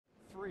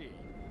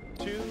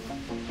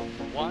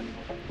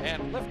Photon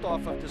and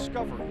liftoff of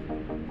Discovery,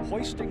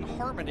 hoisting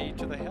harmony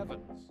to the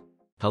heavens.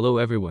 Hello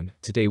everyone,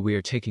 today we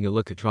are taking a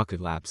look at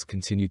Rocket Lab's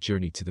continued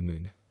journey to the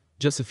moon.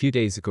 Just a few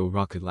days ago,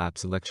 Rocket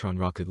Lab's Electron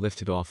rocket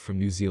lifted off from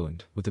New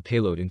Zealand with a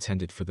payload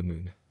intended for the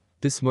moon.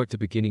 This marked the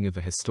beginning of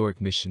a historic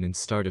mission and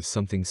start of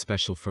something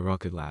special for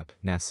Rocket Lab,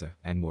 NASA,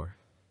 and more.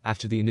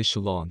 After the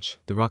initial launch,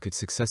 the rocket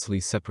successfully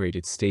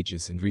separated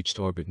stages and reached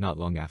orbit not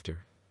long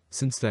after.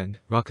 Since then,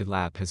 Rocket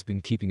Lab has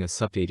been keeping us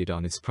updated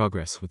on its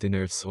progress within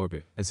Earth's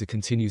orbit as it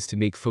continues to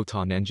make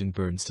Photon engine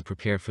burns to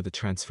prepare for the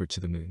transfer to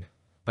the moon.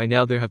 By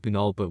now there have been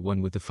all but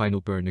one, with the final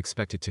burn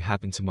expected to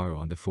happen tomorrow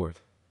on the 4th.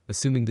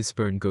 Assuming this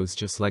burn goes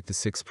just like the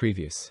 6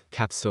 previous,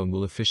 CAPSTONE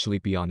will officially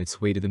be on its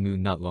way to the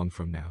moon not long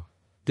from now.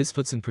 This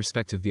puts in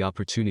perspective the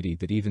opportunity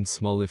that even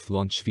small lift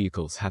launch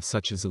vehicles have,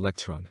 such as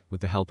Electron,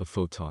 with the help of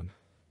Photon.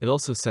 It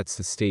also sets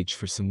the stage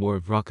for some more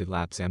of Rocket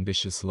Lab's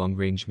ambitious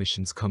long-range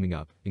missions coming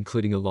up,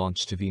 including a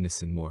launch to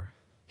Venus and more.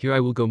 Here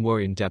I will go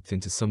more in depth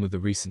into some of the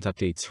recent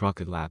updates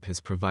Rocket Lab has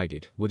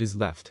provided, what is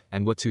left,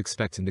 and what to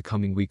expect in the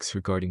coming weeks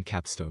regarding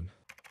CAPSTONE.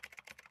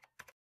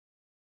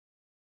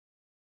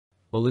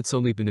 While it's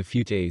only been a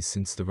few days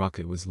since the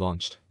rocket was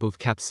launched, both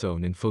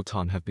CAPSTONE and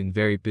Photon have been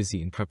very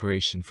busy in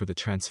preparation for the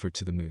transfer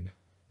to the moon.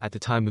 At the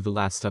time of the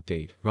last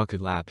update, Rocket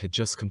Lab had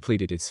just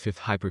completed its 5th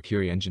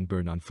Hypercurie engine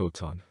burn on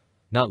Photon.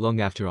 Not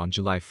long after, on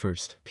July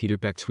 1st, Peter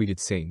Beck tweeted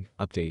saying,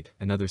 "Update,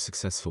 another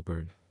successful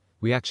burn.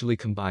 We actually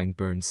combined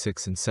burns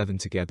 6 and 7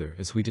 together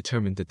as we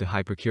determined that the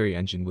Hypercurie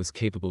engine was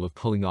capable of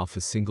pulling off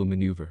a single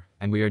maneuver,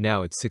 and we are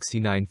now at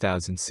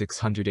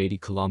 69,680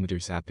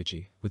 kilometers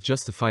apogee, with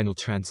just the final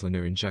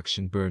translunar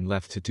injection burn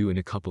left to do in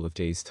a couple of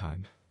days'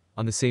 time."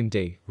 On the same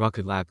day,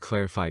 Rocket Lab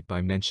clarified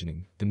by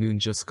mentioning, "The moon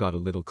just got a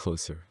little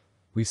closer.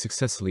 We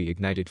successfully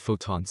ignited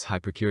Photon's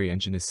Hypercurie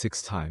engine a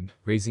 6th time,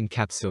 raising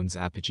CAPSTONE's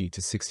apogee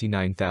to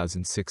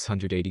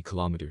 69,680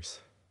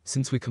 kilometers.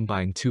 Since we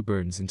combined 2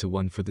 burns into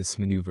one for this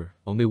maneuver,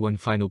 only one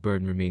final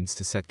burn remains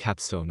to set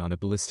CAPSTONE on a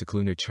ballistic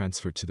lunar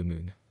transfer to the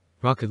moon."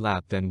 Rocket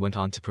Lab then went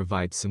on to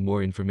provide some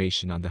more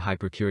information on the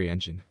Hypercurie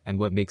engine and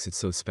what makes it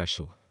so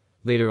special.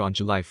 Later, on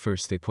July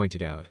 1st, they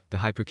pointed out, "The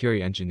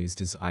Hypercurie engine is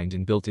designed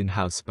and built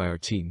in-house by our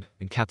team,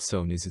 and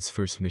CAPSTONE is its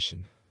first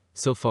mission.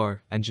 So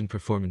far, engine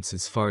performance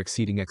is far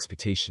exceeding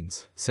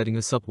expectations, setting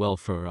us up well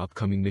for our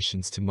upcoming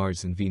missions to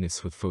Mars and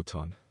Venus with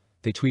Photon."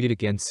 They tweeted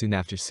again soon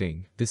after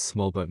saying, "This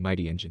small but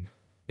mighty engine.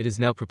 It has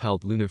now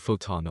propelled lunar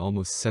Photon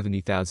almost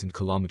 70,000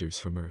 kilometers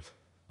from Earth.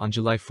 On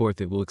July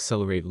 4th it will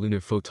accelerate lunar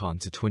Photon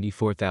to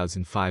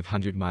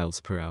 24,500 miles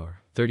per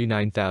hour,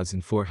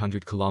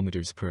 39,400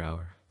 kilometers per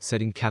hour,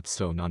 setting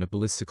CAPSTONE on a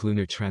ballistic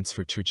lunar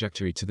transfer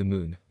trajectory to the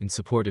moon, in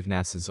support of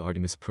NASA's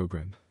Artemis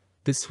program."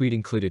 This tweet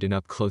included an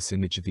up-close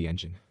image of the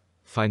engine.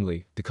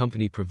 Finally, the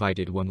company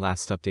provided one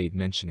last update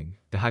mentioning,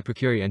 "The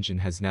Hypercurie engine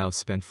has now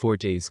spent 4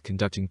 days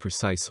conducting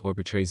precise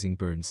orbit-raising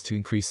burns to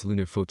increase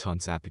lunar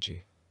Photon's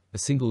apogee. A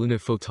single lunar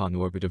Photon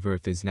orbit of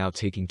Earth is now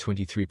taking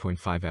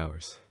 23.5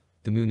 hours.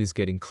 The moon is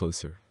getting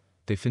closer."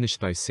 They finished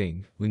by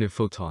saying, "Lunar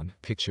Photon,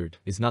 pictured,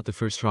 is not the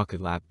first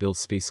Rocket Lab-built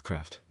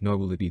spacecraft, nor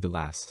will it be the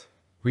last.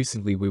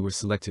 Recently we were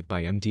selected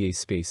by MDA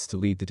Space to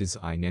lead the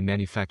design and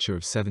manufacture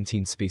of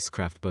 17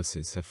 spacecraft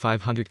buses at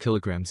 500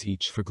 kilograms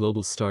each for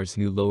Globalstar's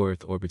new low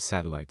Earth orbit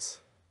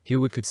satellites." Here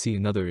we could see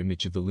another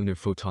image of the lunar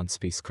Photon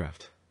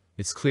spacecraft.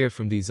 It's clear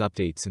from these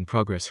updates and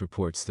progress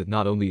reports that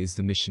not only is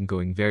the mission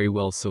going very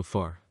well so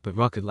far, but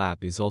Rocket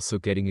Lab is also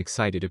getting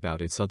excited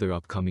about its other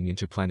upcoming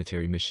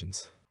interplanetary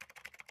missions.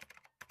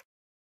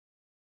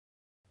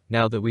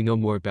 Now that we know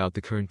more about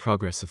the current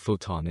progress of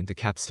Photon and the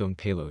CAPSTONE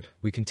payload,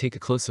 we can take a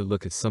closer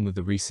look at some of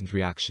the recent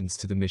reactions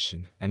to the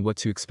mission and what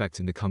to expect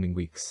in the coming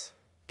weeks.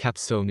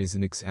 CAPSTONE is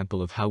an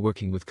example of how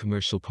working with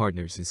commercial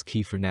partners is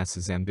key for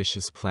NASA's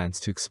ambitious plans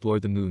to explore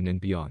the moon and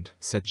beyond,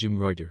 said Jim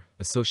Reuter,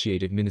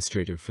 Associate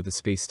Administrator for the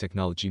Space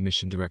Technology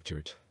Mission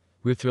Directorate.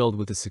 "We're thrilled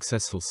with the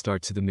successful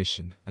start to the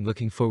mission and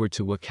looking forward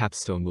to what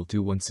CAPSTONE will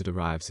do once it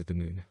arrives at the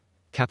moon.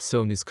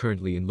 CAPSTONE is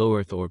currently in low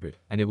Earth orbit,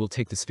 and it will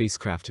take the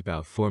spacecraft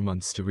about 4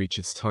 months to reach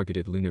its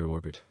targeted lunar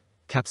orbit.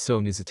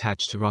 CAPSTONE is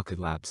attached to Rocket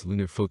Lab's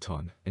Lunar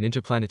Photon, an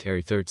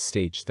interplanetary 3rd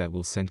stage that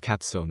will send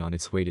CAPSTONE on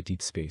its way to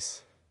deep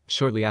space."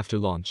 Shortly after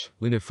launch,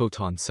 lunar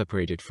Photon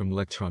separated from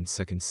Electron's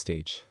 2nd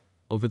stage.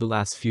 Over the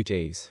last few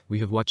days, we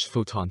have watched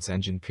Photon's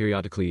engine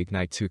periodically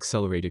ignite to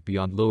accelerate it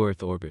beyond low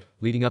Earth orbit,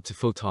 leading up to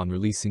Photon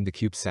releasing the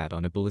CubeSat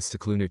on a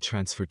ballistic lunar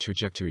transfer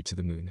trajectory to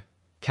the moon.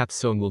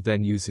 CAPSTONE will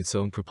then use its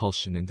own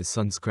propulsion and the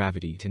sun's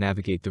gravity to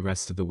navigate the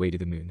rest of the way to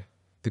the moon.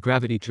 The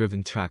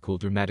gravity-driven track will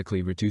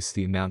dramatically reduce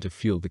the amount of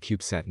fuel the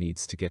CubeSat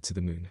needs to get to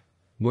the moon.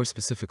 More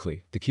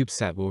specifically, the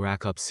CubeSat will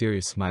rack up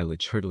serious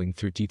mileage hurtling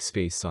through deep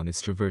space on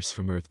its traverse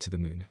from Earth to the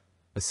moon.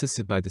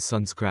 Assisted by the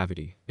sun's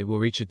gravity, it will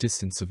reach a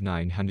distance of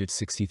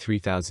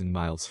 963,000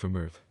 miles from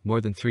Earth, more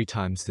than 3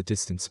 times the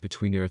distance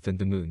between Earth and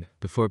the moon,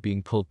 before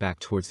being pulled back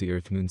towards the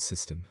Earth-Moon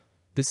system.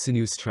 This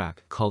sinuous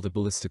track, called a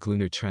ballistic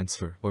lunar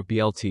transfer, or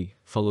BLT,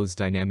 follows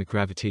dynamic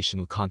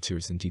gravitational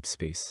contours in deep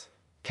space.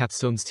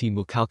 CAPSTONE's team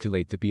will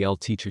calculate the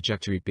BLT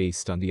trajectory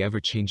based on the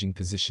ever-changing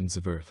positions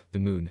of Earth, the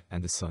Moon,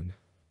 and the Sun.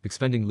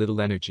 Expending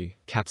little energy,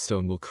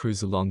 CAPSTONE will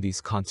cruise along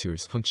these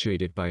contours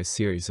punctuated by a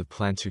series of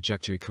planned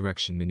trajectory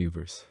correction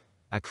maneuvers.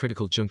 At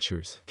critical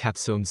junctures,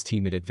 CAPSTONE's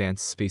team at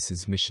Advanced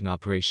Space's Mission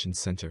Operations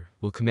Center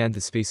will command the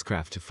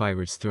spacecraft to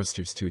fire its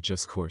thrusters to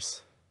adjust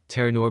course.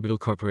 Terran Orbital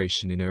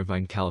Corporation in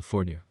Irvine,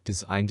 California,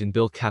 designed and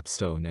built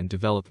CAPSTONE and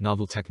developed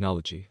novel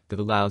technology that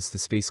allows the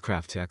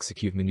spacecraft to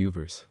execute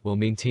maneuvers while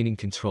maintaining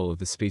control of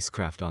the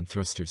spacecraft on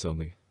thrusters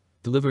only.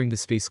 Delivering the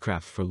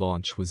spacecraft for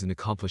launch was an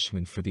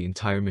accomplishment for the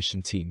entire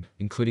mission team,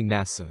 including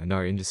NASA and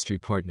our industry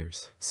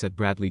partners, said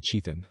Bradley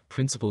Cheatham,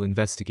 principal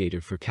investigator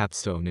for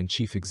CAPSTONE and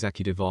chief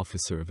executive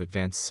officer of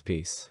Advanced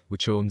Space,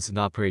 which owns and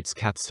operates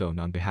CAPSTONE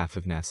on behalf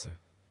of NASA.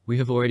 We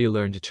have already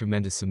learned a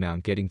tremendous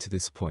amount getting to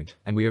this point,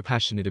 and we are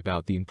passionate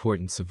about the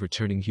importance of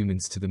returning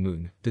humans to the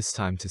moon, this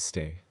time to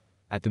stay.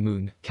 At the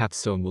moon,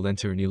 CAPSTONE will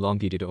enter an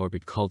elongated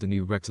orbit called a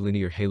new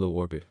rectilinear halo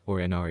orbit, or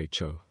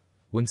NRHO.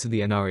 Once in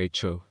the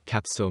NRHO,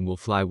 CAPSTONE will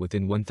fly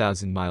within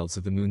 1,000 miles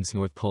of the Moon's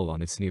North Pole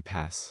on its near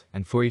pass,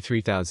 and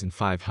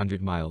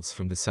 43,500 miles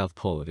from the South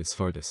Pole at its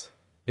farthest.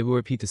 It will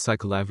repeat the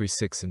cycle every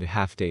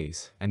 6.5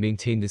 days, and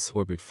maintain this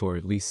orbit for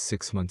at least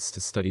 6 months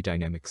to study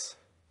dynamics.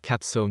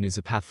 CAPSTONE is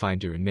a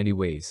pathfinder in many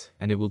ways,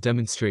 and it will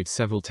demonstrate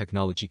several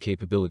technology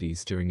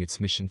capabilities during its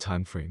mission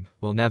timeframe,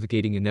 while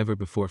navigating a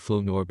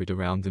never-before-flown orbit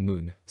around the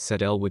Moon,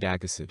 said Elwood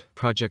Agassiz,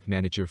 project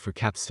manager for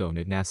CAPSTONE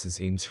at NASA's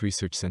Ames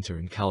Research Center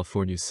in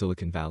California's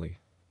Silicon Valley.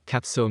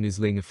 CAPSTONE is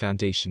laying a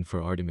foundation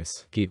for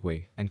Artemis,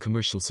 Gateway, and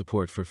commercial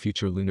support for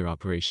future lunar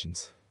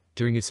operations.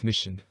 During its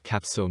mission,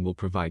 CAPSTONE will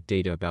provide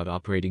data about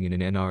operating in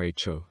an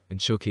NRHO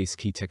and showcase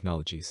key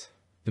technologies.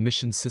 The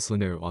mission's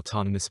cislunar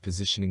autonomous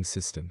positioning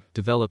system,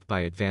 developed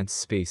by Advanced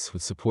Space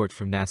with support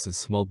from NASA's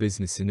Small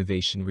Business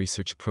Innovation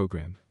Research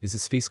Program, is a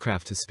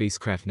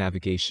spacecraft-to-spacecraft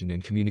navigation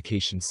and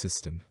communication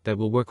system that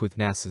will work with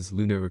NASA's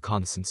Lunar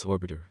Reconnaissance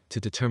Orbiter to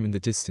determine the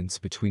distance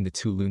between the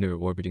two lunar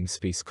orbiting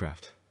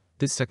spacecraft.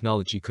 This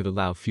technology could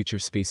allow future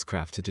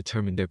spacecraft to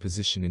determine their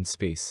position in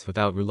space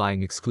without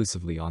relying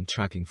exclusively on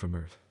tracking from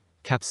Earth.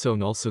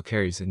 CAPSTONE also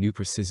carries a new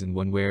precision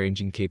one-way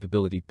ranging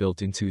capability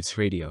built into its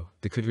radio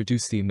that could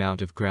reduce the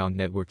amount of ground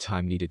network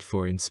time needed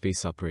for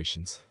in-space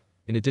operations.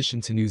 In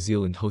addition to New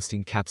Zealand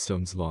hosting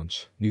CAPSTONE's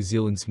launch, New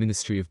Zealand's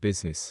Ministry of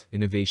Business,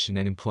 Innovation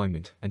and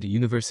Employment and a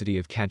University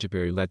of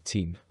Canterbury-led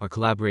team are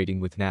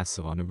collaborating with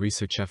NASA on a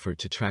research effort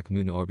to track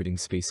moon-orbiting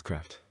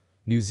spacecraft.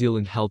 New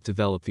Zealand helped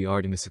develop the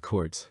Artemis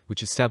Accords,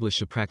 which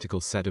establish a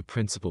practical set of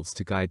principles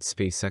to guide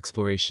space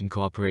exploration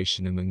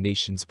cooperation among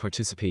nations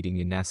participating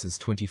in NASA's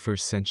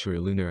 21st century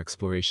lunar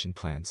exploration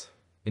plans.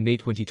 In May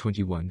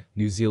 2021,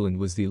 New Zealand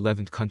was the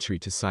 11th country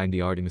to sign the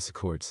Artemis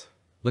Accords.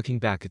 Looking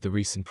back at the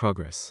recent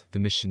progress, the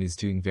mission is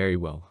doing very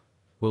well.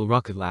 While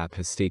Rocket Lab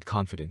has stayed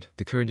confident,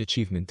 the current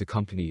achievement the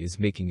company is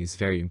making is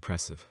very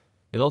impressive.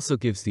 It also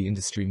gives the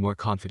industry more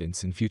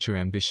confidence in future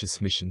ambitious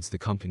missions the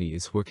company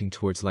is working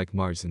towards like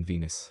Mars and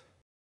Venus.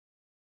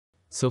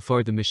 So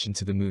far the mission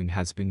to the moon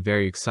has been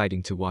very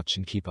exciting to watch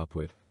and keep up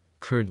with.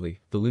 Currently,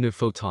 the lunar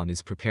Photon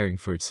is preparing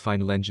for its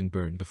final engine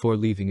burn before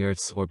leaving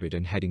Earth's orbit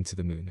and heading to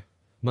the moon.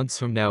 Months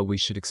from now we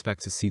should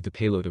expect to see the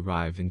payload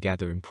arrive and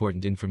gather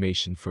important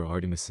information for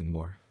Artemis and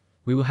more.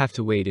 We will have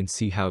to wait and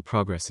see how it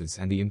progresses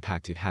and the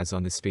impact it has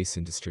on the space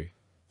industry.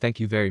 Thank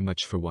you very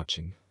much for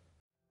watching.